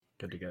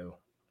Good to go.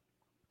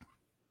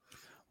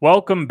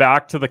 Welcome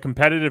back to the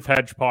Competitive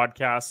Hedge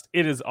podcast.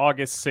 It is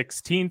August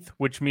 16th,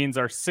 which means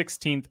our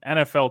 16th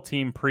NFL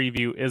team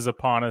preview is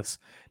upon us.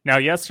 Now,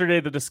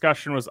 yesterday the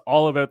discussion was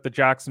all about the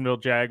Jacksonville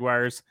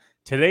Jaguars.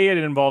 Today it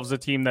involves a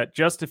team that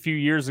just a few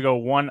years ago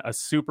won a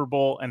Super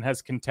Bowl and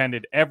has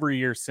contended every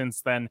year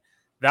since then.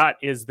 That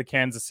is the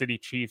Kansas City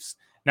Chiefs.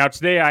 Now,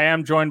 today I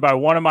am joined by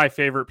one of my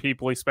favorite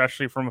people,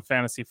 especially from a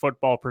fantasy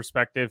football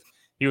perspective.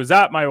 He was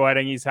at my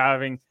wedding. He's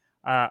having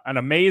an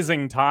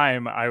amazing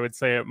time, I would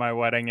say, at my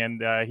wedding,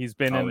 and he's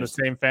been in the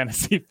same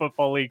fantasy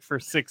football league for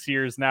 6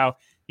 years now.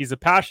 He's a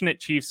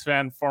passionate Chiefs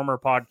fan, former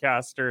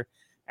podcaster,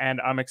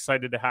 and I'm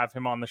excited to have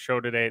him on the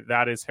show today.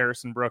 That is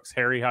Harrison Brooks.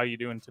 Harry, how you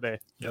doing today?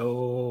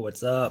 Yo,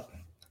 what's up?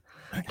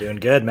 Doing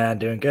good, man.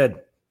 Doing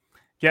good.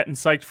 Getting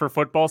psyched for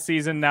football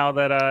season now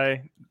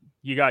that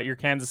you got your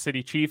Kansas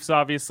City Chiefs.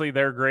 Obviously,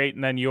 they're great,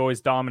 and then you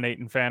always dominate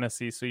in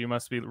fantasy, so you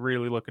must be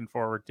really looking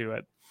forward to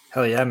it.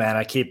 Hell yeah, man.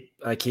 I keep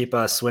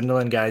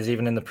swindling guys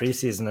even in the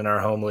preseason in our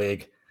home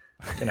league.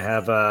 Gonna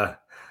have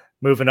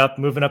moving up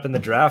in the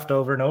draft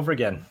over and over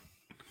again.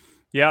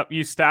 Yep,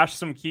 you stashed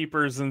some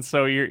keepers, and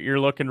so you're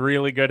looking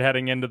really good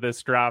heading into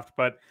this draft.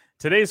 But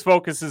today's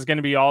focus is going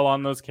to be all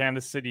on those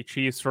Kansas City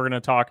Chiefs. We're going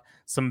to talk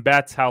some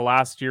bets, how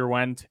last year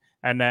went,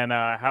 and then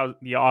how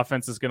the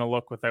offense is going to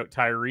look without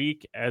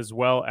Tyreek, as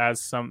well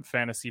as some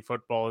fantasy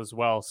football as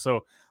well.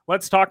 So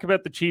let's talk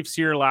about the Chiefs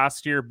year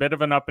last year. Bit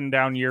of an up and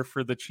down year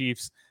for the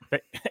Chiefs.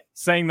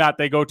 Saying that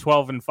they go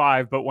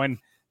 12-5, but when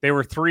they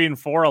were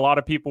 3-4, a lot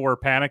of people were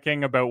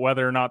panicking about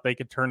whether or not they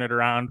could turn it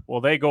around.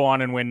 Well, they go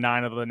on and win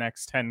 9 of the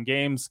next 10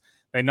 games.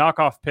 They knock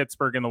off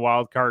Pittsburgh in the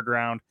wild card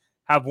round,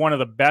 have one of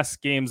the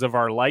best games of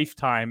our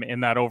lifetime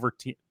in that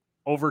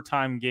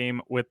overtime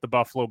game with the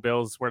Buffalo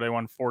Bills, where they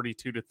won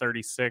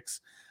 42-36.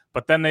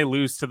 But then they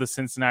lose to the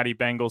Cincinnati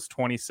Bengals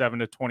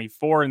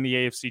 27-24 in the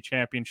AFC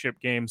Championship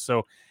game.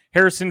 So,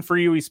 Harrison, for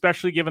you,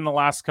 especially given the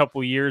last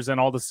couple of years and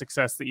all the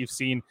success that you've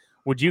seen,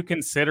 would you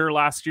consider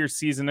last year's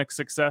season a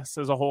success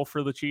as a whole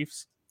for the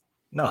Chiefs?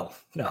 No.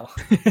 No.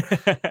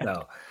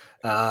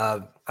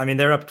 I mean,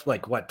 they're up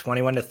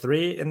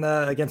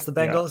 21-3 against the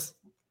Bengals,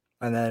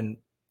 and then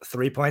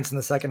 3 points in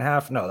the second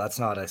half. No, that's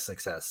not a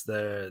success.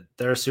 They're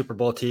a Super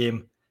Bowl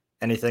team.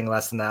 Anything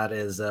less than that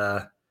is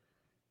a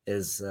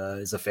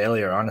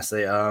failure,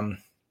 honestly.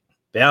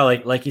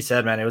 Like you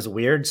said, man, it was a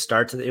weird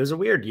start it was a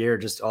weird year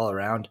just all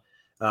around.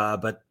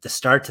 But the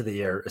start to the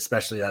year,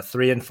 especially that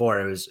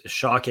 3-4, it was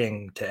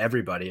shocking to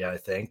everybody. I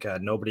think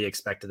nobody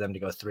expected them to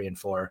go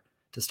 3-4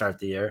 to start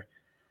the year.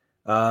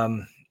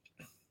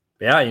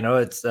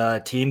 It's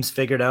teams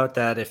figured out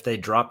that if they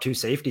drop 2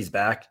 safeties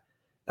back,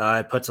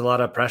 it puts a lot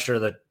of pressure.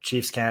 The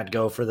Chiefs can't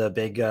go for the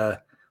big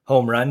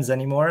home runs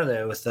anymore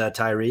with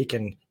Tyreek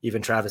and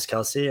even Travis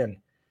Kelce,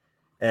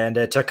 and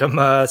it took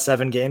them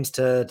 7 games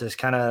to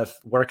kind of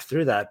work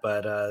through that.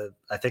 But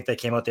I think they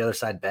came out the other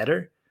side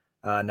better.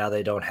 Now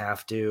they don't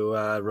have to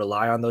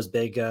rely on those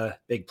big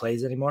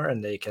plays anymore,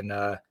 and they can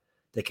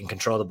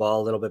control the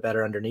ball a little bit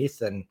better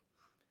underneath. And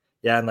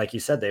like you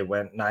said, they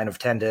went 9 of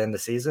 10 to end the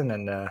season,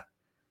 and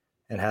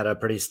had a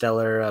pretty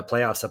stellar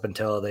playoffs up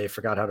until they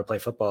forgot how to play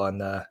football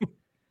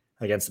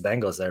against the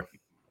Bengals there.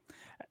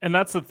 And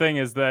that's the thing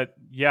is that,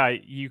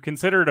 you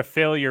consider it a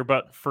failure,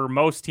 but for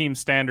most team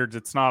standards,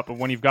 it's not. But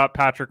when you've got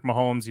Patrick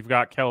Mahomes, you've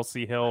got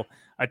Kelsey Hill,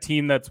 a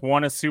team that's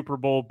won a Super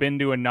Bowl, been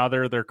to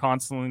another, they're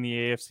constantly in the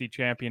AFC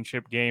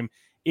Championship game.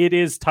 It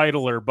is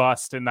title or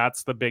bust, and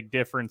that's the big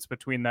difference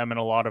between them and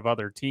a lot of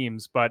other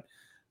teams. But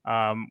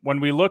when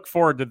we look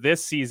forward to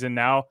this season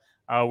now,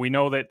 we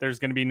know that there's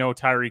going to be no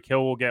Tyreek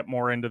Hill. We'll get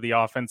more into the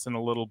offense in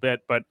a little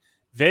bit, but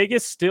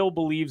Vegas still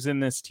believes in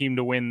this team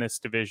to win this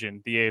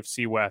division, the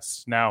AFC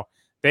West. Now,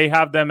 they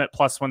have them at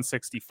plus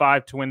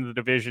 165 to win the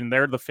division.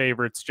 They're the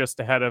favorites just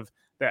ahead of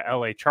the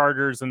LA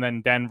Chargers, and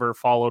then Denver,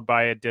 followed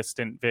by a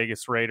distant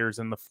Vegas Raiders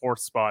in the 4th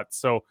spot.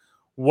 So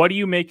what do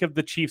you make of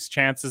the Chiefs'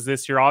 chances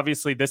this year?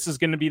 Obviously, this is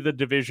going to be the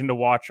division to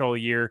watch all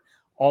year.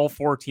 All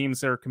 4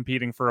 teams are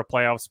competing for a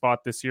playoff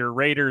spot this year.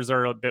 Raiders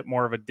are a bit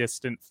more of a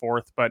distant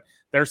 4th, but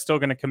they're still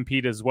going to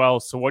compete as well.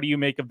 So what do you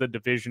make of the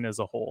division as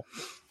a whole?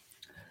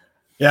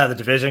 Yeah, the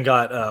division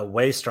got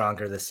way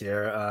stronger this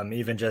year.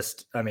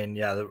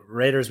 The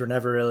Raiders were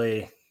never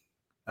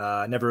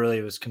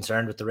really was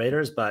concerned with the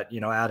Raiders, but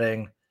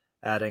adding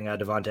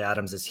Devontae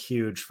Adams is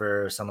huge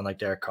for someone like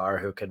Derek Carr,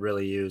 who could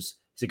really use.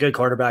 He's a good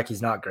quarterback.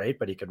 He's not great,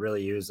 but he could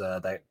really use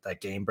that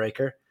game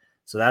breaker.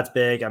 So that's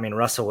big. I mean,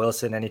 Russell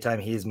Wilson, anytime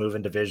he's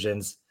moving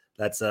divisions,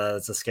 that's a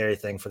scary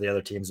thing for the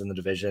other teams in the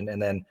division.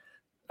 And then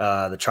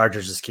the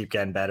Chargers just keep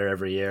getting better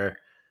every year.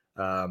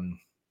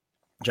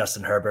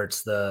 Justin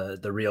Herbert's the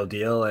real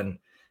deal, and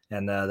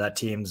that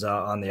team's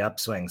on the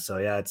upswing. So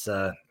yeah, it's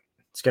going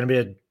to be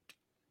a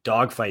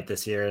dogfight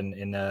this year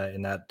in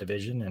that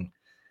division, and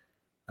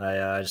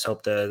I just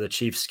hope the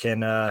Chiefs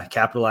can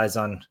capitalize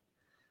on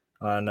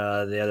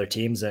the other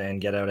teams and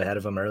get out ahead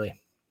of them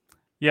early.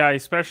 Yeah,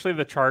 especially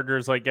the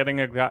Chargers, like getting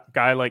a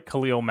guy like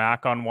Khalil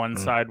Mack on one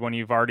side when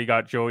you've already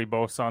got Joey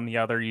Bosa on the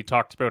other. You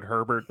talked about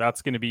Herbert.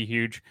 That's going to be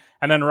huge.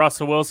 And then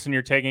Russell Wilson,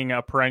 you're taking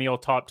a perennial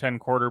top 10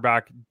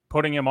 quarterback,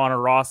 putting him on a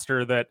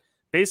roster that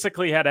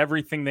basically had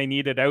everything they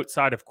needed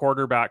outside of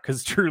quarterback,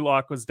 because Drew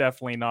Lock was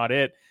definitely not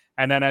it.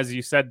 And then, as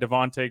you said,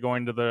 Devontae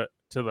going to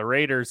the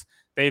Raiders,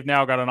 they've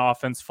now got an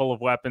offense full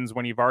of weapons.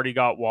 When you've already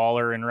got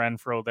Waller and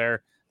Renfro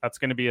there, that's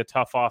going to be a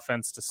tough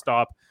offense to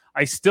stop.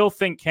 I still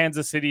think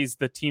Kansas City's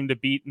the team to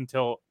beat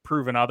until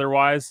proven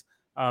otherwise.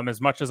 As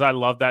much as I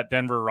love that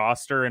Denver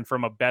roster, and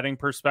from a betting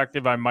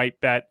perspective, I might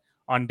bet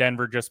on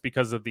Denver just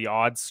because of the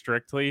odds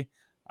strictly.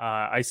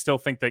 I still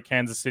think that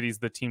Kansas City's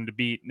the team to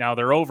beat. Now,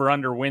 their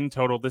over-under win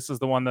total, this is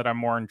the one that I'm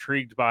more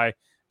intrigued by,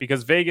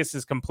 because Vegas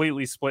is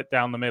completely split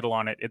down the middle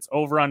on it. It's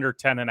over-under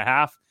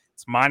 10.5.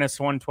 It's minus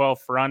 112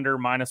 for under,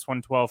 minus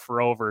 112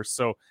 for over.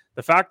 So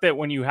the fact that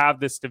when you have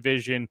this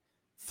division,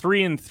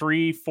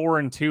 3-3,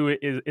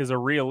 4-2 is a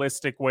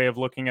realistic way of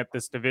looking at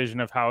this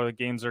division of how the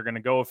games are going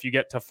to go. If you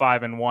get to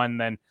 5-1,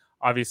 then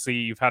obviously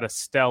you've had a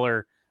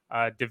stellar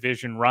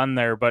division run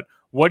there. But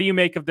what do you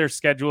make of their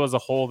schedule as a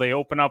whole? They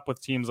open up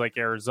with teams like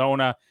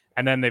Arizona,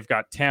 and then they've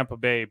got Tampa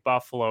Bay,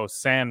 Buffalo,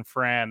 San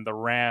Fran, the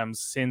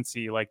Rams,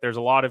 Cincy. Like, there's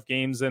a lot of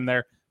games in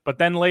there. But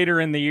then later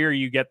in the year,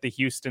 you get the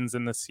Houstons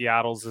and the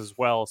Seattles as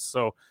well.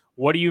 So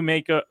what do you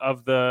make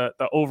of the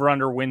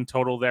over-under win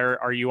total there?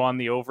 Are you on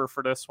the over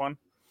for this one?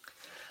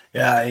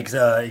 Yeah,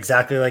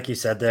 exactly like you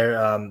said there.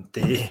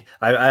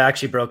 I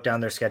actually broke down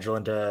their schedule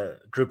into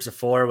groups of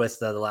 4, with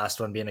the last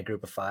one being a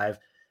group of 5.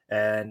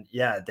 And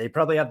yeah, they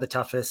probably have the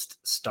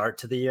toughest start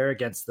to the year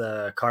against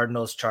the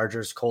Cardinals,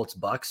 Chargers, Colts,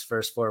 Bucks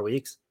first 4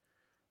 weeks.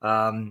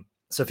 So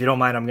if you don't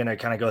mind, I'm going to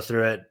kind of go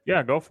through it.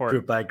 Yeah, go for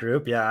group it. by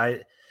group. Yeah.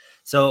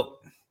 So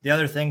the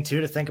other thing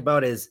too to think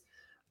about is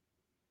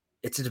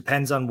it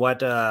depends on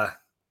what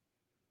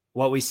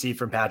we see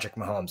from Patrick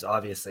Mahomes.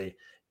 Obviously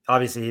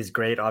he's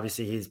great.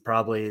 Obviously he's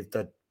probably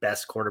the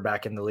best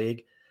quarterback in the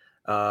league.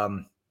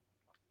 And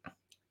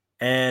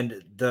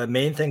the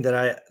main thing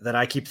that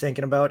I keep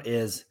thinking about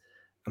is,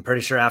 I'm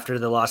pretty sure after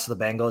the loss to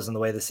the Bengals and the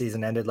way the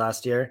season ended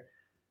last year,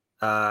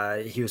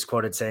 he was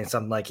quoted saying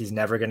something like he's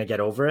never going to get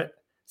over it.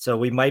 So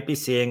we might be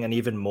seeing an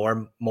even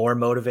more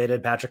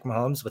motivated Patrick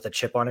Mahomes with a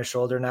chip on his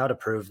shoulder now to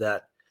prove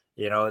that,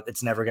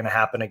 it's never going to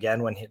happen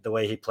again the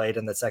way he played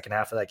in the second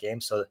half of that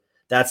game. So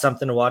that's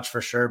something to watch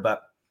for sure.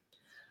 But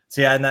so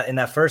yeah, in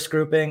that first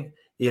grouping,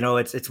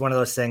 it's one of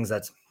those things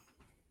that's,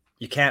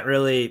 you can't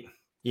really,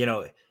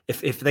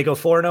 if they go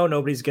 4-0,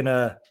 nobody's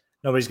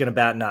gonna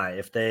bat an eye.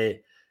 If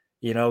they,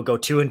 go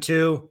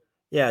 2-2,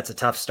 yeah, it's a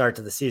tough start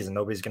to the season.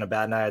 Nobody's gonna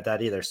bat an eye at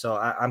that either. So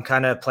I'm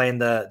kind of playing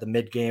the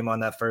mid game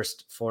on that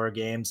first 4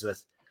 games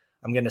with,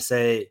 I'm gonna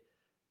say,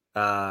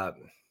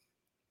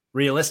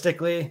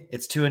 realistically,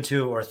 it's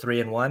 2-2 or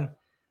 3-1.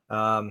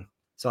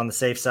 So on the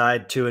safe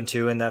side,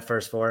 2-2 in that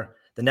first 4.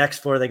 The next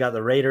 4, they got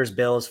the Raiders,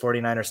 Bills,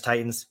 49ers,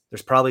 Titans.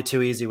 There's probably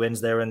 2 easy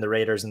wins there in the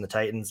Raiders and the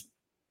Titans.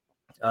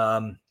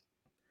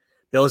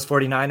 Bills,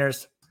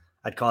 49ers,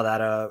 I'd call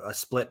that a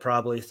split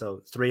probably.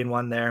 So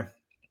 3-1 there.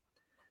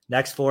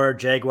 Next 4,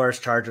 Jaguars,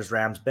 Chargers,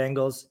 Rams,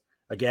 Bengals.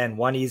 Again,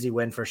 1 easy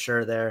win for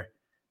sure there.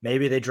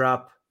 Maybe they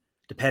drop,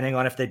 depending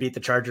on if they beat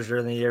the Chargers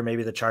early in the year,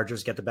 maybe the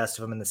Chargers get the best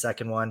of them in the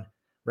second one.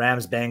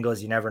 Rams,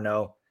 Bengals, you never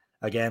know.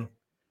 Again,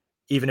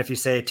 even if you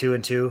say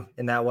 2-2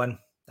 in that one,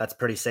 that's a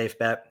pretty safe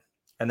bet.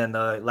 And then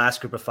the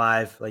last group of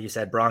 5, like you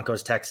said,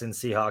 Broncos, Texans,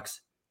 Seahawks,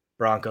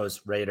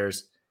 Broncos,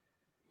 Raiders.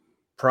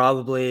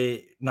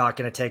 Probably not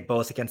going to take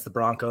both against the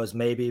Broncos,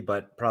 maybe,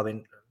 but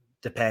probably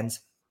depends.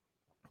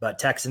 But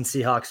Texans,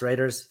 Seahawks,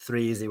 Raiders,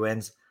 3 easy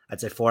wins.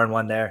 I'd say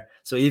 4-1 there.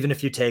 So even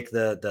if you take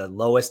the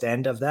lowest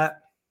end of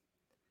that,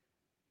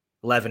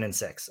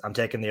 11-6, I'm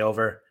taking the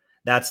over.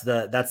 That's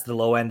the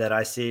low end that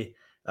I see.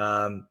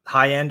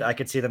 High end, I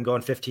could see them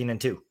going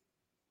 15-2.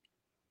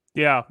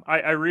 Yeah,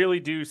 I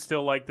really do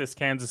still like this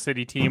Kansas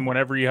City team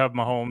whenever you have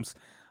Mahomes.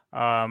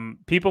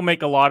 People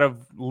make a lot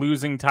of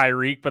losing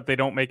Tyreek, but they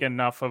don't make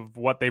enough of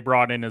what they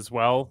brought in as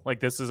well. Like,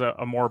 this is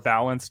a more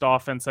balanced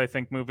offense, I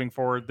think, moving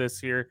forward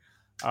this year.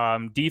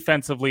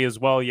 Defensively as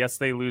well, yes,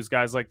 they lose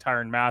guys like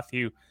Tyrann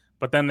Mathieu,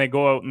 but then they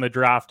go out in the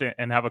draft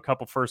and have a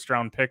couple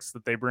first-round picks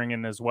that they bring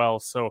in as well.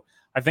 So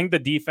I think the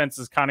defense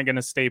is kind of going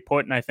to stay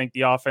put, and I think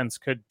the offense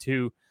could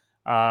too.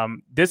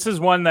 This is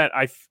one that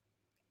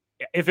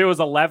if it was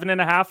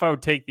 11.5, I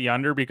would take the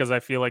under, because I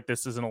feel like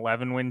this is an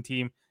 11-win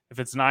team. If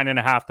it's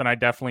 9.5, then I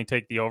definitely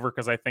take the over,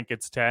 because I think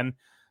it's 10.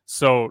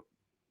 So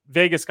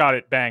Vegas got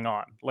it bang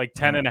on. Like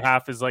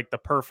 10.5 is like the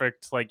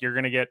perfect, like, you're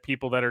going to get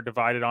people that are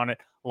divided on it.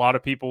 A lot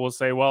of people will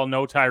say, well,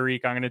 no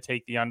Tyreek, I'm going to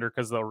take the under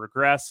because they'll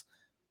regress.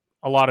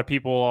 A lot of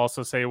people will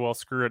also say, well,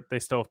 screw it, they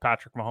still have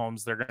Patrick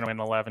Mahomes. They're going to win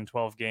 11,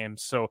 12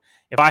 games. So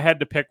if I had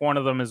to pick one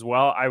of them as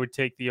well, I would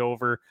take the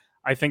over.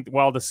 I think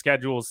while the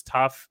schedule is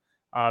tough,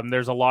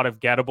 there's a lot of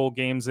gettable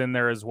games in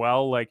there as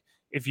well. Like,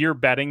 if you're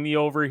betting the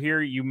over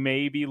here, you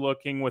may be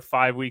looking with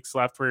 5 weeks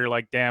left where you're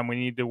like, damn, we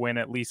need to win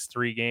at least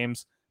 3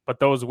 games. But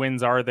those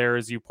wins are there,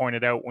 as you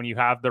pointed out, when you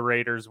have the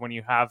Raiders, when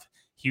you have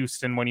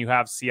Houston, when you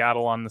have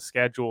Seattle on the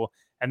schedule.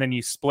 and then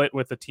you split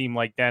with a team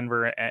like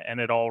Denver, and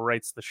it all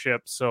rights the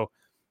ship. So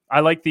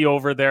I like the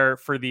over there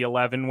for the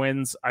 11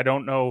 wins. I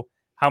don't know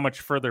how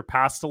much further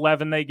past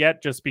 11 they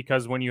get, just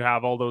because when you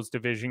have all those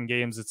division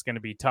games, it's going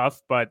to be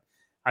tough. But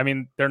I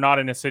mean, they're not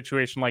in a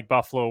situation like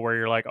Buffalo where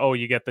you're like, oh,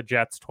 you get the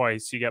Jets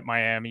twice, you get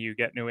Miami, you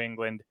get New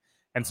England.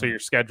 And so your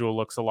schedule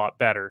looks a lot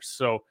better.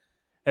 So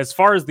as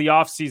far as the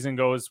offseason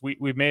goes,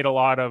 we've made a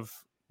lot of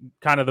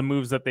kind of the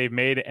moves that they've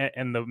made.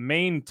 And the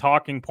main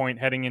talking point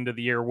heading into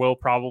the year will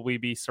probably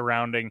be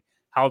surrounding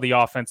how the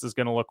offense is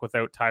going to look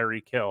without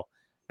Tyreek Hill.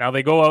 Now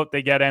they go out,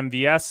 they get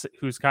MVS,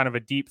 who's kind of a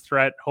deep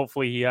threat.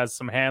 Hopefully he has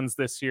some hands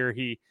this year.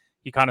 He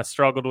kind of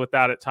struggled with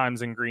that at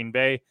times in Green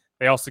Bay.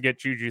 They also get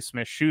Juju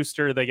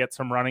Smith-Schuster. They get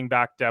some running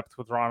back depth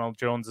with Ronald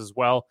Jones as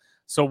well.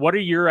 So what are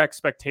your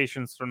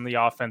expectations from the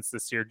offense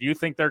this year? Do you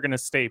think they're going to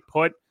stay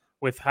put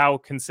with how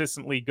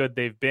consistently good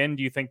they've been?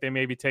 Do you think they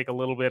maybe take a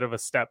little bit of a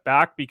step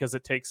back because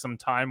it takes some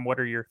time? What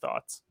are your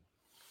thoughts?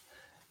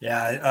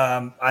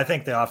 Yeah, I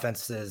think the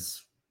offense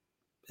is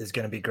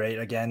going to be great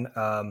again.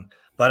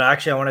 But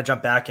actually, I want to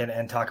jump back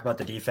and talk about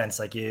the defense,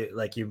 like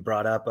you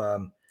brought up.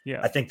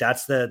 I think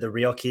that's the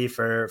real key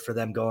for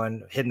them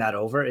hitting that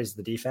over is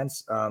the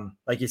defense.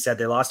 Like you said,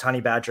 they lost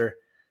Honey Badger,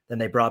 then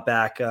they brought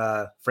back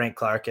Frank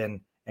Clark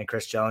and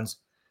Chris Jones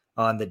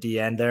on the D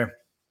end there.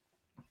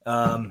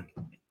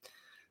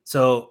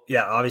 So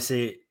yeah,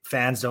 obviously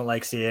fans don't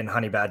like seeing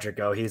Honey Badger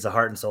go. He's a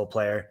heart and soul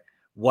player.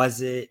 Was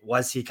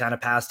he kind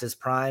of past his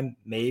prime?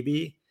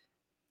 Maybe.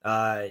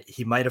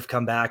 He might have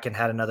come back and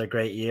had another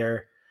great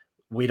year.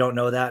 We don't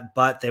know that,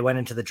 but they went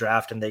into the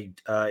draft and they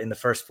in the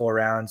first 4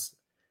 rounds,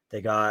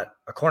 they got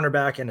a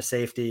cornerback and a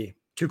safety,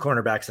 2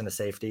 cornerbacks and a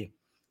safety.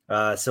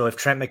 So if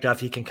Trent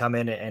McDuffie can come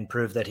in and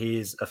prove that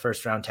he's a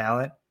first round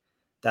talent,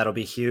 that'll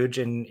be huge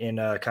in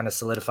kind of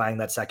solidifying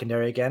that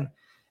secondary again.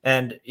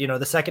 And,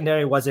 the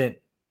secondary wasn't,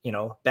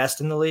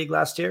 best in the league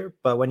last year,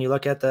 but when you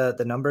look at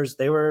the numbers,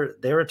 they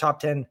were top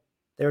 10.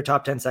 They were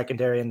top 10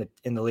 secondary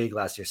in the league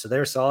last year. So they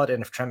were solid.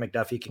 And if Trent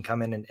McDuffie can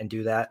come in and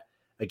do that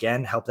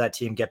again, help that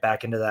team get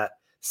back into that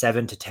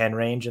 7 to 10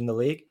 range in the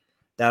league,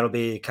 that'll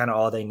be kind of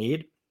all they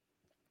need.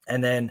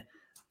 And then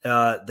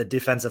the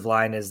defensive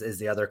line is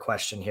the other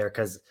question here.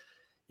 Cause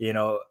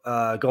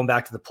going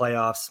back to the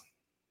playoffs,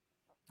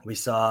 we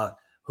saw,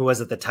 who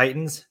was it? The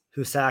Titans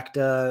who sacked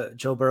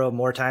Joe Burrow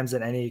more times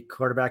than any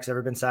quarterback's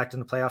ever been sacked in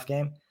the playoff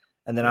game.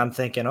 And then I'm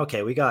thinking,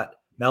 okay, we got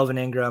Melvin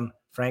Ingram,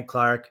 Frank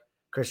Clark,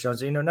 Chris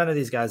Jones. None of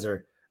these guys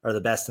are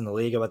the best in the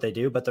league at what they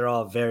do, but they're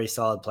all very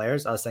solid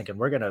players. I was thinking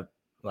we're going to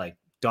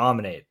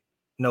dominate.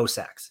 No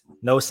sacks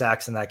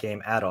in that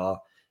game at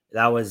all.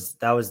 That was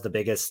the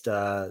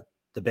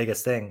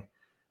biggest thing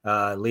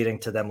leading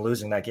to them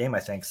losing that game, I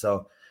think.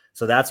 So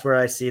that's where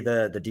I see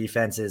the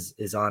defense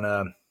is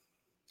on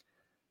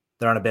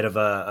they're on a bit of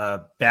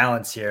a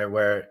balance here,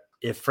 where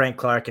if Frank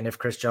Clark and if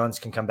Chris Jones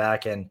can come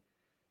back and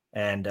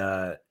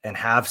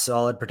have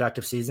solid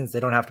productive seasons, they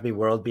don't have to be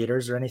world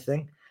beaters or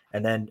anything.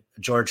 And then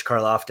George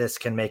Karlaftis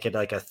can make it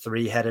like a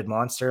 3-headed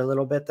monster a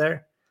little bit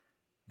there.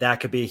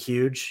 That could be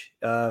huge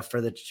for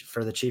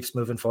the Chiefs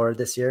moving forward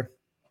this year.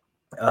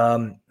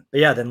 But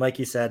yeah, then like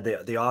you said,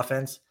 the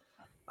offense,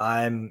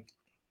 I'm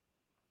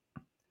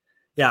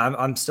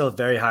still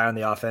very high on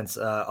the offense.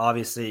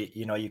 Obviously,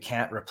 you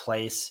can't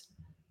replace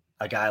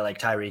a guy like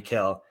Tyreek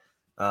Hill,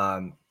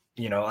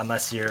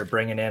 unless you're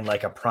bringing in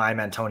like a prime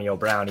Antonio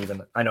Brown.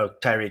 Even I know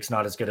Tyreek's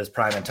not as good as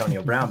prime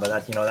Antonio Brown, but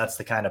that's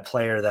the kind of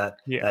player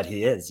that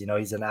he is.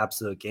 He's an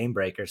absolute game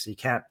breaker. So you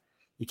can't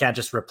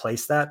just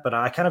replace that. But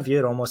I kind of view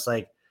it almost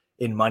like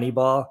in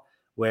Moneyball,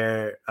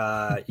 where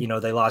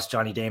they lost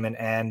Johnny Damon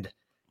and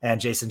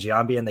Jason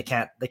Giambi, and they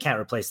can't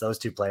replace those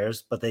 2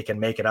 players, but they can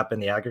make it up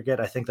in the aggregate.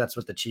 I think that's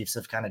what the Chiefs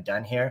have kind of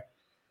done here,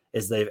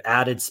 is they've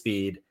added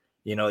speed.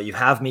 You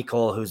have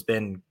Mecole, who's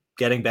been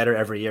getting better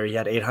every year. He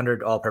had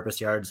 800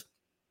 all-purpose yards,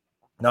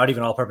 not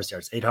even all-purpose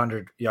yards,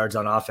 800 yards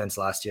on offense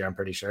last year, I'm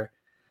pretty sure.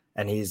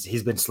 And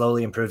he's been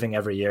slowly improving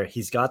every year.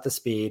 He's got the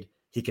speed.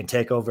 He can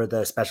take over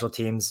the special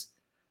teams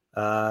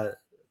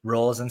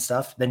roles and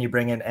stuff. Then you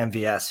bring in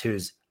MVS,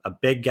 who's a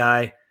big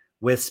guy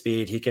with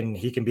speed. He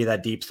can be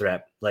that deep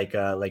threat like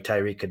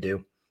Tyreek could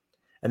do.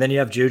 And then you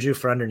have Juju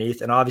for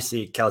underneath. And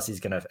obviously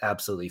Kelsey's going to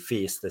absolutely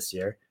feast this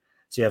year.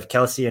 So you have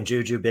Kelsey and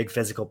Juju, big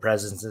physical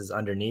presences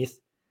underneath.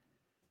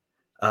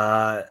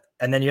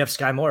 And then you have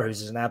Sky Moore,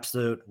 who's an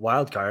absolute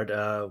wild card.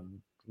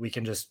 We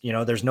can just,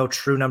 there's no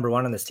true number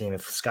 1 on this team.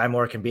 If Sky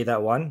Moore can be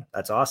that one,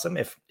 that's awesome.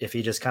 If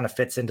he just kind of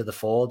fits into the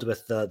fold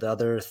with the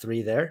other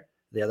 3 there,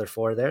 the other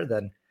 4 there,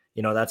 then,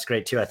 that's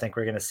great too. I think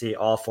we're going to see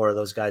all 4 of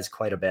those guys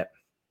quite a bit.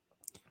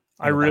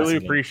 I really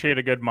appreciate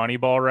a good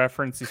Moneyball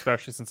reference,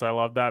 especially since I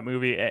love that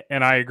movie.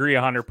 And I agree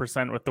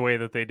 100% with the way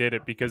that they did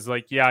it, because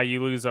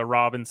you lose a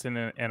Robinson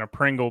and a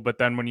Pringle, but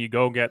then when you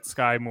go get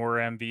Sky Moore,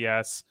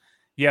 MVS,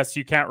 yes,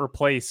 you can't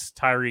replace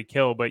Tyreek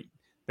Hill, but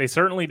they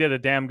certainly did a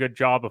damn good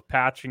job of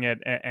patching it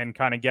and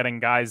kind of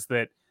getting guys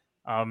that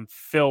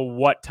fill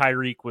what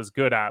Tyreek was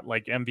good at,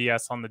 like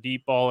MVS on the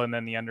deep ball and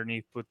then the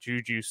underneath with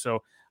Juju.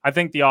 So I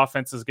think the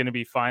offense is going to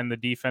be fine. The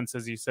defense,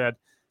 as you said,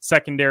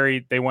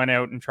 secondary, they went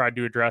out and tried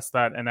to address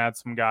that and add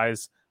some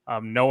guys,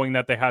 knowing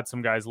that they had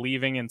some guys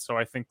leaving. And so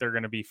I think they're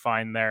going to be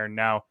fine there.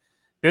 Now,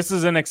 this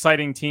is an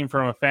exciting team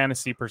from a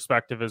fantasy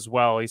perspective as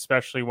well,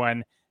 especially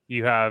when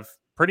you have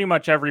pretty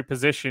much every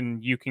position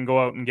you can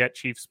go out and get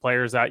Chiefs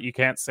players at. You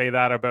can't say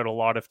that about a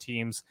lot of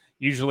teams.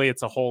 Usually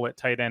it's a hole at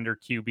tight end or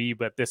QB,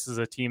 but this is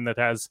a team that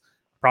has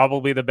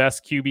probably the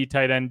best QB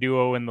tight end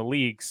duo in the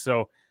league.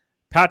 So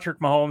Patrick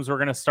Mahomes, we're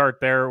going to start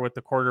there with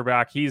the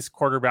quarterback. He's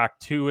quarterback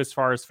 2 as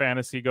far as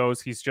fantasy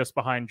goes. He's just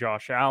behind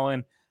Josh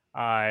Allen,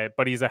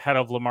 but he's ahead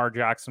of Lamar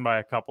Jackson by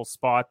a couple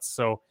spots.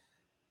 So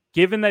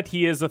given that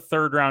he is a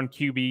third-round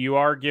QB, you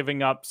are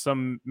giving up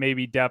some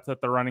maybe depth at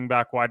the running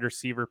back, wide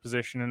receiver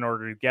position in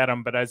order to get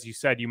him. But as you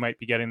said, you might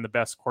be getting the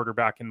best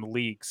quarterback in the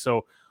league.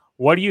 So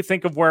what do you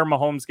think of where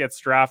Mahomes gets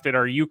drafted?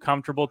 Are you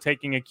comfortable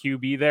taking a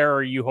QB there? Or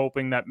are you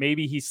hoping that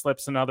maybe he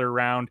slips another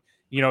round?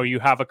 You know, you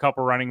have a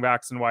couple running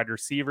backs and wide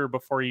receiver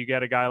before you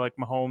get a guy like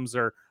Mahomes,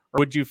 or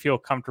would you feel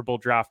comfortable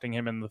drafting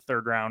him in the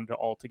third round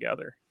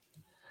altogether?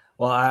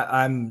 Well,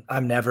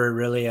 I'm never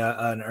really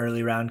an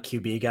early round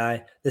QB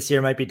guy. This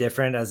year might be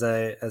different, as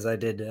I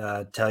did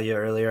tell you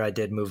earlier. I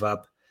did move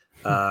up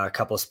a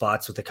couple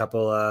spots with a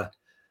couple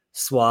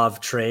suave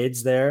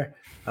trades there.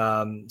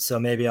 So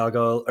maybe I'll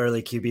go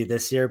early QB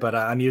this year, but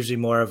I'm usually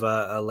more of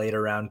a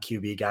later round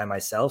QB guy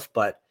myself.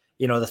 But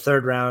you know, the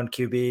third round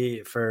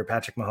QB for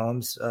Patrick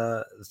Mahomes,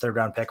 the third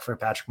round pick for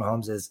Patrick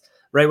Mahomes is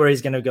right where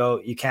he's going to go.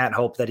 You can't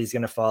hope that he's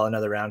going to fall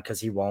another round because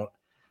he won't.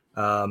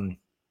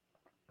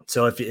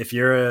 So if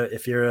you're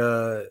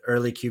a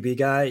early QB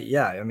guy,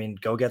 yeah, I mean,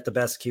 go get the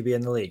best QB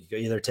in the league.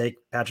 Either take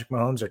Patrick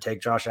Mahomes or take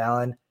Josh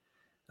Allen.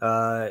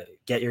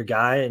 Get your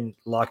guy and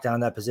lock down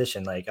that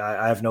position. Like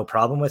I have no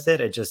problem with it.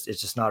 It's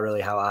just not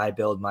really how I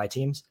build my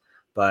teams.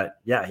 But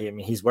yeah,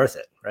 he's worth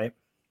it, right?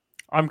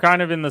 I'm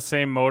kind of in the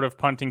same mode of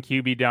punting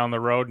QB down the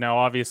road. Now,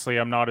 obviously,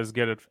 I'm not as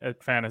good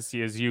at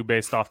fantasy as you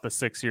based off the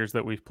 6 years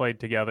that we've played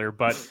together.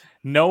 But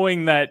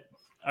knowing that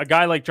a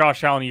guy like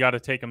Josh Allen, you got to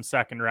take him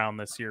second round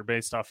this year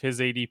based off his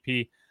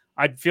ADP,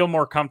 I'd feel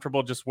more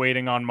comfortable just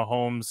waiting on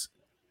Mahomes,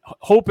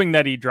 hoping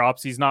that he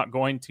drops. He's not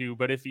going to,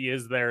 but if he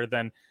is there,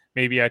 then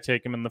maybe I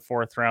take him in the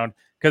fourth round.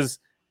 Because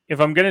if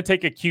I'm going to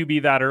take a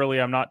QB that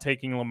early, I'm not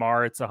taking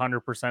Lamar. It's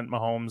 100%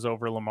 Mahomes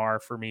over Lamar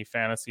for me,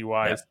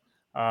 fantasy-wise. Yeah.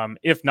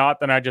 If not,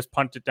 then I just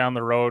punt it down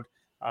the road.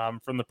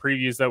 From the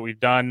previews that we've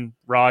done,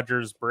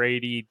 Rodgers,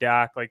 Brady,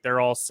 Dak, like they're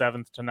all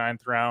 7th to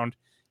 9th round.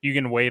 You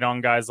can wait on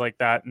guys like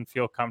that and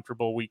feel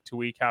comfortable week to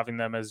week having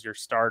them as your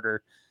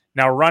starter.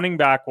 Now, running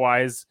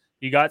back-wise,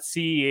 you got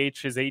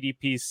CEH, his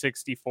ADP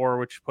 64,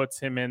 which puts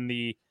him in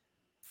the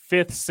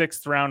 5th,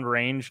 6th round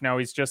range. Now,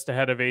 he's just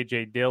ahead of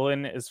A.J.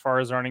 Dillon as far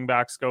as running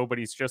backs go, but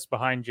he's just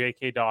behind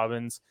J.K.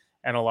 Dobbins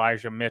and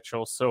Elijah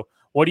Mitchell. So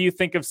what do you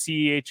think of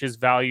CEH's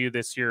value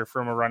this year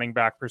from a running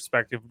back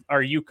perspective?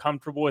 Are you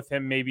comfortable with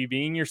him maybe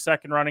being your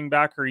second running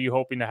back, or are you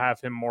hoping to have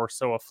him more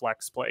so a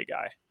flex play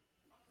guy?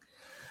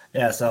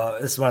 Yeah, so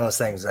this is one of those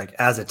things. Like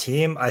as a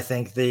team, I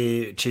think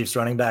the Chiefs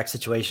running back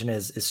situation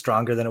is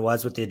stronger than it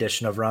was with the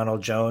addition of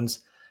Ronald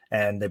Jones,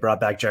 and they brought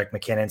back Jerick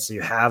McKinnon. So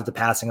you have the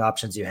passing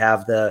options, you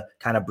have the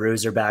kind of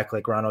bruiser back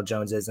like Ronald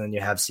Jones is, and then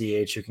you have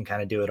CEH who can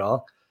kind of do it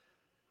all.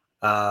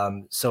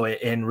 So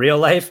in real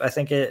life, I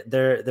think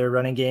their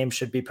running game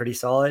should be pretty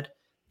solid.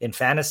 In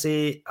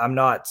fantasy, I'm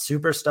not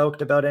super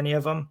stoked about any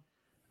of them.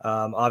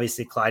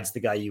 Obviously Clyde's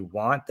the guy you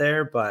want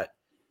there, but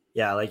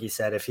yeah, like you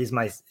said, if he's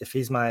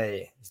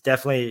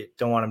definitely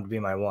don't want him to be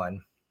my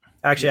one.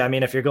 Actually, I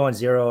mean, if you're going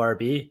 0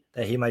 RB,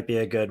 that he might be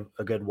a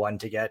good one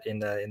to get in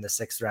the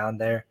 6th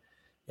round there.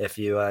 If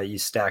you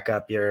stack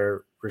up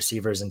your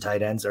receivers and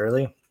tight ends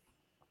early,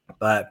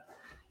 but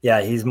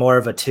yeah, he's more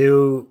of a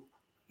 2,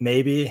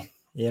 maybe.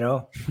 You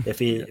know, if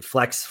he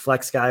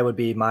flex guy would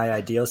be my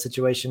ideal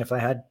situation if I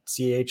had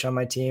CH on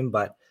my team,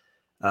 but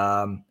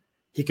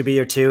he could be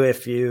your 2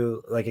 if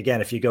you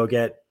if you go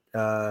get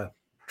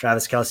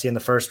Travis Kelce in the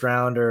 1st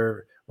round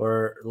or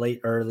early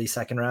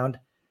 2nd round,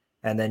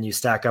 and then you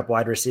stack up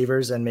wide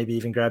receivers and maybe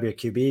even grab your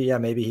QB. Yeah,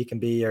 maybe he can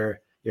be your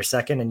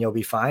 2nd and you'll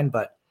be fine.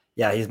 But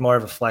yeah, he's more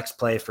of a flex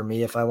play for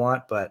me if I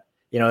want. But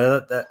you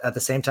know, at the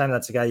same time,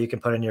 that's a guy you can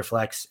put in your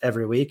flex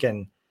every week,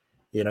 and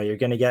you know you're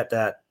going to get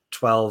that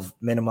 12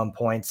 minimum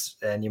points,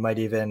 and you might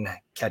even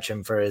catch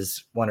him for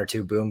his 1 or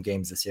 2 boom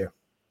games this year.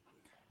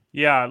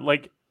 Yeah,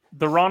 like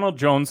the Ronald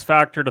Jones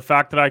factor, the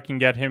fact that I can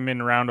get him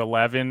in round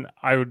 11,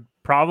 I would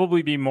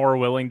probably be more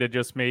willing to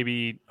just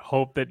maybe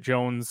hope that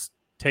Jones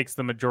takes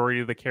the majority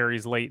of the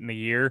carries late in the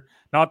year.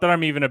 Not that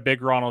I'm even a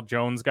big Ronald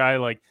Jones guy.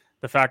 Like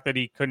the fact that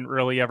he couldn't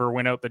really ever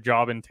win out the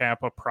job in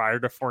Tampa prior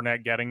to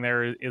Fournette getting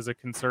there is a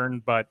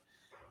concern, but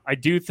I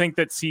do think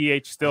that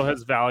CH still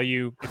has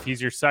value. If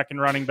he's your second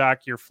running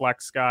back, your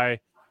flex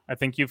guy, I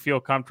think you feel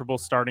comfortable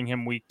starting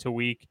him week to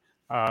week.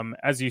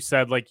 As you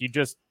said, like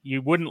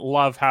you wouldn't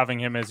love having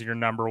him as your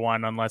number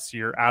 1 unless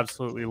you're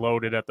absolutely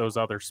loaded at those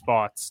other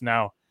spots.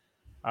 Now,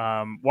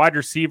 wide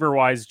receiver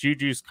wise,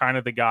 Juju's kind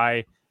of the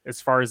guy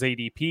as far as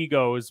ADP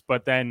goes,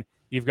 but then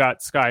You've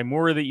got Sky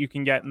Moore that you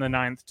can get in the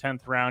 9th,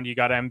 10th round. You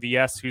got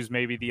MVS, who's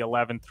maybe the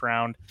 11th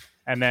round.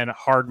 And then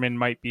Hardman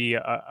might be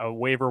a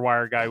waiver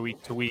wire guy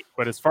week to week.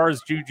 But as far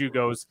as Juju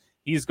goes,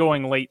 he's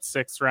going late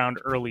 6th round,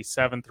 early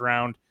 7th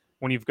round.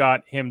 When you've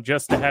got him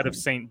just ahead of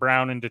St.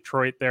 Brown in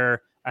Detroit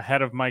there,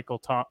 ahead of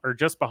or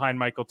just behind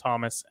Michael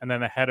Thomas, and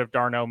then ahead of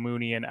Darnell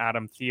Mooney and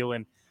Adam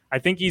Thielen. I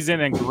think he's in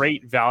a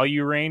great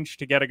value range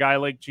to get a guy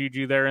like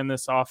Juju there in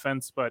this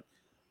offense. But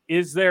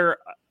is there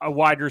a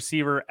wide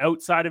receiver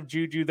outside of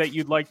Juju that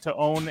you'd like to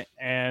own?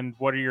 And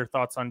what are your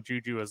thoughts on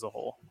Juju as a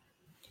whole?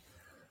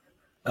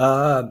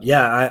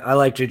 Yeah, I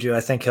like Juju.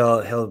 I think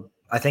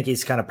I think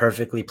he's kind of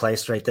perfectly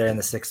placed right there in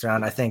the 6th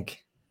round. I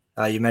think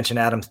you mentioned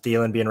Adam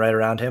Thielen being right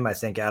around him. I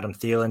think Adam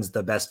Thielen's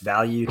the best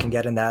value you can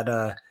get in that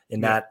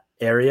that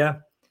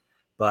area.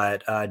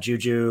 But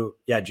Juju,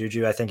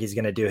 I think he's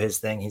going to do his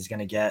thing. He's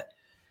going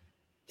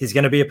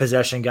to be a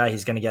possession guy.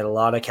 He's going to get a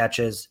lot of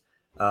catches,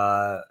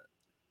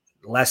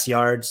 less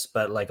yards,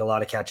 but like a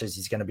lot of catches.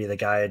 He's going to be the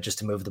guy just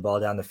to move the ball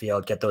down the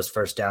field, get those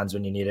first downs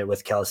when you need it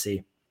with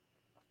Kelsey.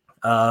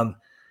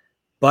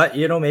 But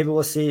maybe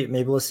we'll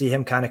see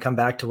him kind of come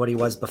back to what he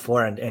was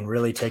before and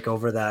really take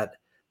over that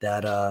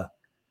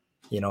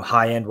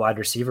high end wide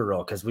receiver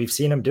role. Cause we've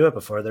seen him do it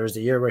before. There was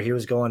a year where he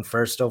was going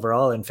 1st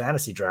overall in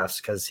fantasy drafts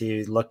cause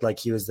he looked like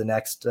he was the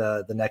next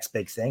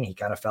big thing. He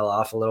kind of fell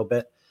off a little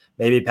bit.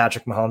 Maybe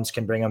Patrick Mahomes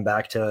can bring him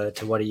back to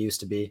what he used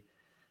to be.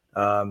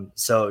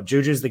 So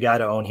Juju's the guy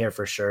to own here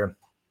for sure.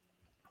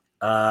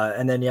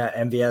 And then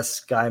MVS,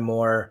 Sky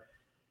Moore,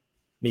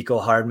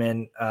 Mecole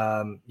Hardman.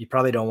 You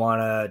probably don't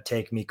want to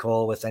take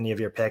Mecole with any of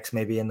your picks,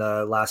 maybe in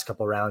the last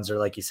couple rounds or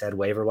like you said,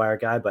 waiver wire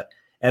guy, but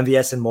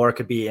MVS and Moore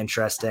could be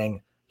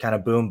interesting, kind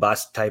of boom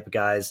bust type of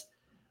guys.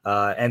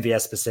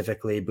 MVS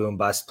specifically, boom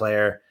bust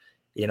player.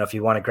 If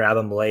you want to grab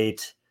him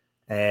late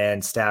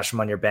and stash him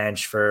on your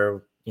bench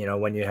for,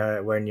 when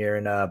you're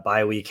in a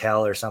bye week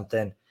hell or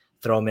something,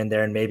 throw him in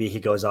there and maybe he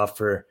goes off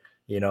for,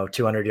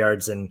 200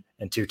 yards and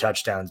 2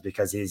 touchdowns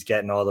because he's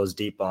getting all those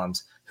deep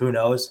bombs. Who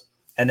knows?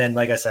 And then,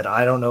 like I said,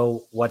 I don't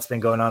know what's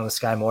been going on with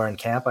Sky Moore in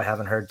camp. I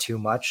haven't heard too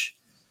much,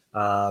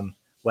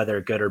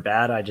 whether good or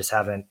bad. I just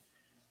haven't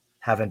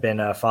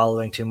been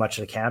following too much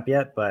of the camp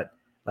yet. But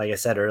like I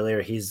said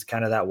earlier, he's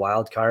kind of that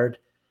wild card.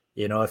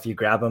 If you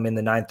grab him in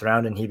the 9th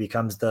round and he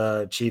becomes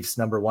the Chiefs'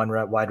 number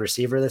 1 wide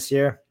receiver this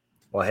year,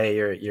 well, hey,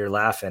 you're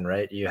laughing,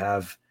 right? You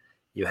have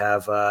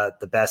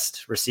the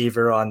best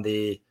receiver on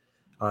the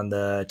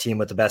team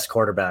with the best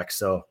quarterback.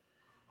 So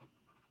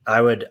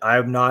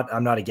I'm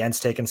not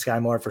against taking Sky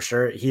Moore for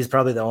sure. He's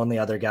probably the only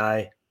other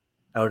guy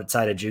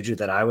outside of Juju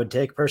that I would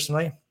take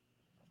personally.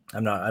 I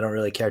don't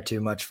really care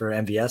too much for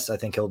MVS. I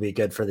think he'll be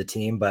good for the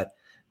team, but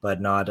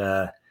not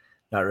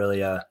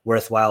really a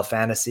worthwhile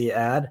fantasy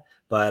ad.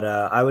 But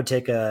I would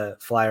take a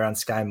flyer on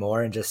Sky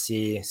Moore and just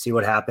see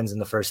what happens in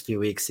the first few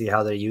weeks, see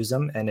how they use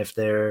him. And if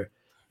they're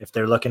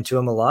looking to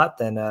him a lot,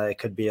 then it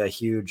could be a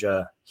huge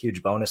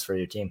bonus for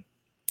your team.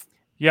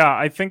 Yeah,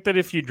 I think that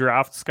if you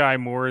draft Sky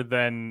Moore,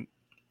 then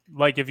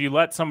like if you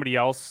let somebody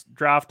else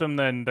draft him,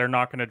 then they're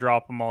not going to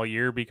drop him all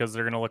year because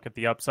they're going to look at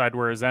the upside.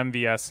 Whereas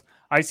MVS,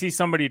 I see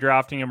somebody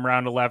drafting him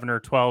round 11 or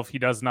 12. He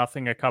does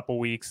nothing a couple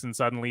weeks and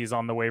suddenly he's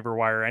on the waiver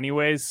wire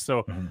anyways.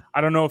 So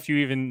I don't know if you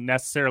even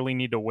necessarily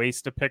need to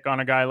waste a pick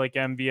on a guy like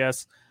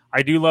MVS.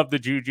 I do love the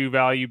Juju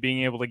value,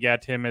 being able to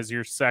get him as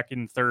your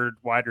 2nd, 3rd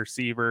wide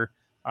receiver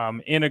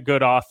in a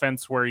good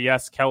offense where,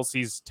 yes,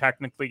 Kelsey's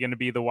technically going to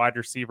be the wide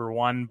receiver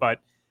 1, but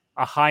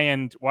a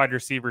high-end wide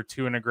receiver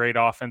 2 in a great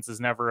offense is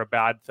never a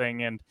bad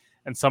thing. And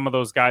some of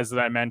those guys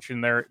that I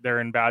mentioned, they're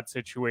in bad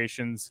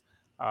situations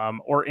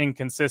or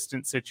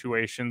inconsistent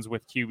situations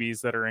with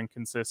QBs that are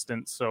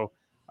inconsistent. So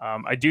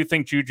I do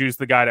think Juju's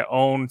the guy to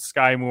own.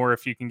 Sky Moore,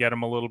 if you can get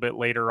him a little bit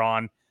later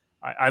on.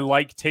 I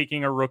like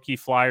taking a rookie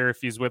flyer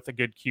if he's with a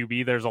good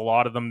QB. There's a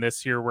lot of them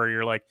this year where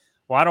you're like,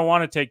 well, I don't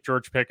want to take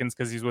George Pickens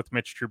because he's with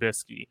Mitch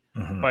Trubisky,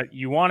 but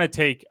you want to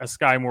take a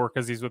Sky Moore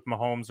because he's with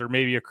Mahomes, or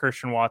maybe a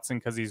Christian Watson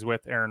because he's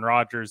with Aaron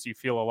Rodgers. You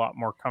feel a lot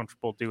more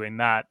comfortable doing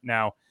that.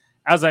 Now,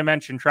 as I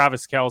mentioned,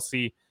 Travis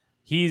Kelce,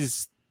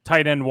 he's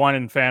tight end 1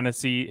 in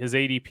fantasy. His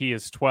ADP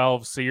is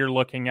 12. So you're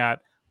looking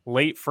at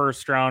late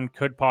 1st round,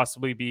 could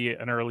possibly be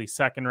an early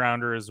 2nd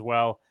rounder as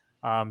well.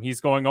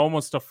 He's going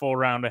almost a full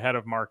round ahead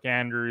of Mark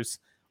Andrews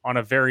on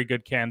a very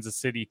good Kansas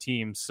City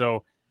team.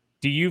 So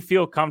do you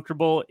feel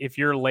comfortable if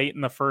you're late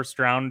in the 1st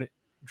round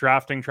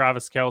drafting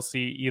Travis Kelce,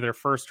 either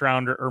 1st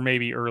round or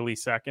maybe early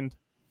 2nd?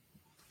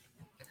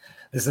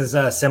 This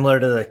is similar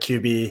to the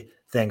QB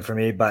thing for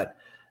me, but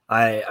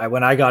I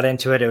when I got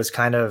into it, it was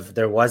kind of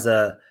there was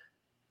a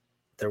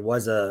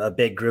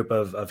big group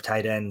of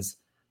tight ends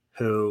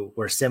who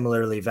were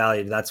similarly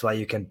valued. That's why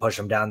you can push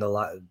them down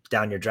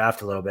your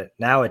draft a little bit.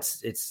 Now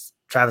it's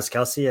Travis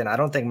Kelce, and I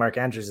don't think Mark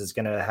Andrews is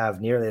going to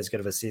have nearly as good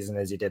of a season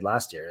as he did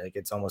last year. Like,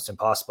 it's almost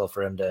impossible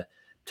for him to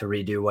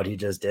redo what he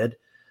just did.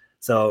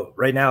 So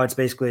right now it's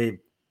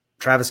basically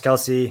Travis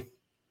Kelce,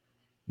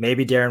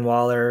 maybe Darren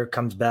Waller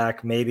comes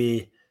back,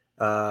 maybe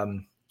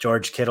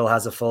George Kittle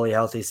has a fully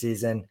healthy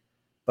season,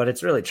 but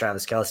it's really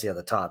Travis Kelce at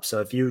the top. So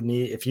if you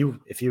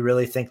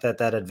really think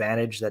that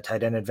advantage, that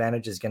tight end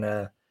advantage is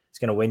gonna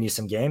win you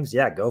some games,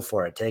 yeah, go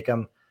for it. Take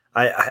him.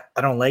 I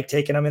don't like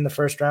taking him in the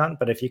first round,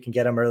 but if you can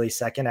get him early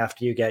second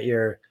after you get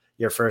your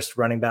first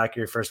running back,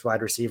 your first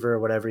wide receiver, or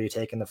whatever you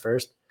take in the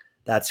first,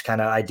 that's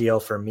kind of ideal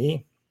for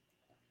me.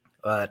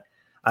 But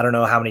I don't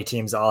know how many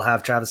teams all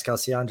have Travis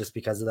Kelce on just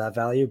because of that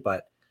value,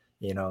 but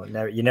you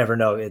never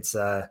know. It's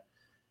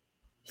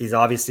he's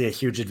obviously a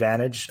huge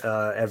advantage.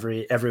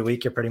 Every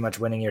week you're pretty much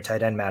winning your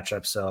tight end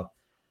matchup. So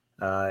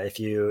if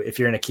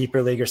you're in a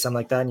keeper league or something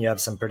like that, and you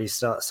have some pretty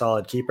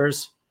solid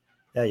keepers,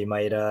 yeah, you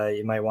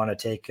might want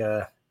to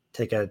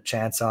take a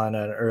chance on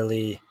an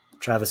early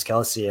Travis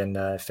Kelce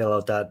and fill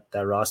out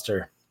that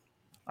roster.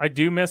 I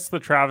do miss the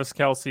Travis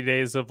Kelce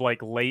days of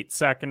like late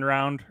second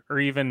round or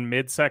even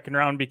mid second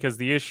round, because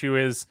the issue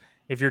is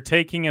if you're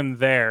taking him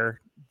there,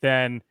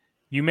 then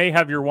you may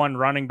have your one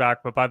running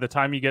back, but by the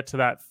time you get to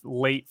that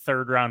late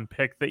third round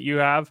pick that you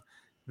have,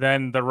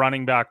 then the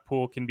running back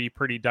pool can be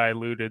pretty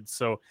diluted.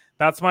 So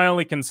that's my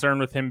only concern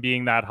with him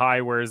being that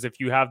high. Whereas if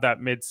you have that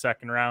mid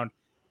second round,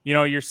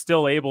 you're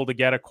still able to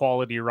get a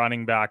quality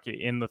running back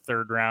in the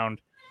third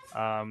round.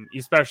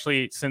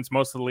 Especially since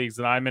most of the leagues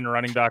that I'm in,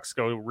 running backs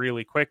go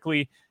really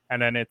quickly, and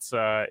then it's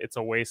a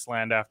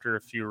wasteland after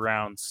a few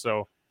rounds.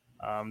 So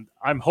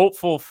I'm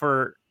hopeful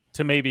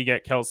to maybe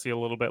get Kelce a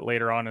little bit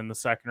later on in the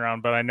second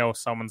round, but I know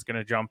someone's going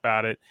to jump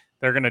at it.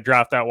 They're going to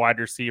draft that wide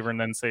receiver and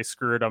then say,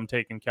 screw it, I'm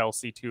taking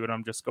Kelce too, and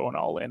I'm just going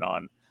all in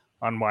on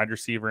wide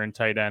receiver and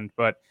tight end.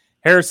 But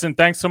Harrison,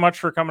 thanks so much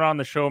for coming on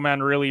the show,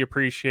 man. Really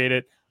appreciate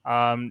it.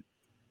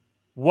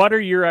 What are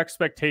your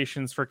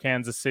expectations for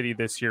Kansas City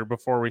this year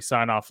before we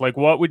sign off? Like,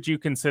 what would you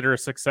consider a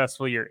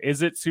successful year?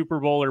 Is it Super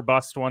Bowl or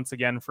bust once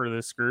again for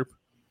this group?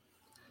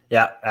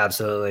 Yeah,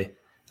 absolutely.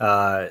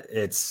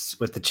 It's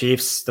with the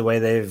Chiefs, the way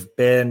they've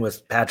been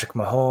with Patrick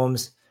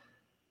Mahomes,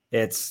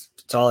 it's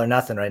all or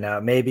nothing right now.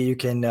 Maybe you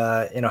can,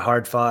 in a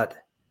hard fought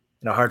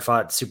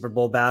Super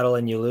Bowl battle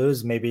and you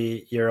lose,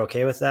 maybe you're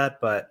okay with that.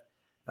 But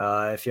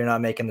if you're not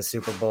making the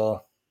Super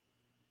Bowl,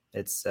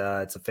 it's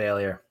a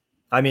failure.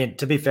 I mean,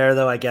 to be fair,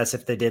 though, I guess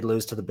if they did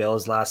lose to the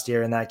Bills last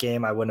year in that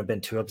game, I wouldn't have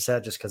been too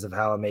upset just because of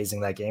how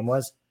amazing that game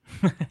was.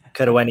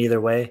 Could have went either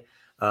way.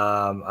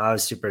 I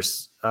was super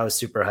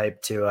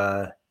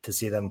hyped to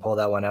see them pull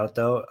that one out,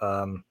 though.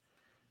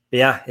 But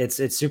yeah,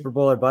 it's Super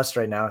Bowl or bust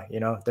right now.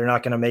 They're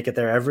not going to make it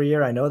there every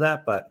year. I know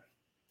that, but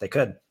they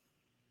could.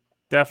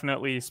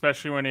 Definitely,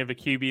 especially when you have a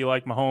QB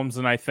like Mahomes.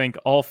 And I think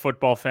all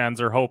football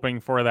fans are hoping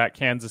for that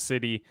Kansas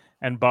City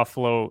and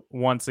Buffalo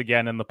once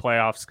again in the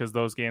playoffs, because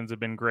those games have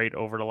been great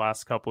over the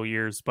last couple of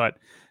years. But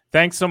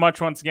thanks so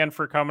much once again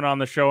for coming on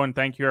the show. And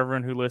thank you,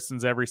 everyone who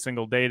listens every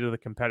single day to the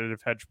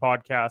Competitive Hedge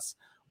podcast.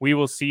 We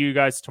will see you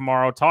guys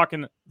tomorrow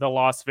talking the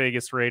Las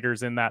Vegas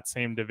Raiders in that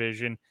same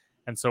division.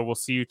 And so we'll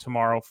see you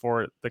tomorrow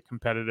for the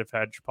Competitive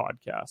Hedge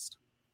podcast.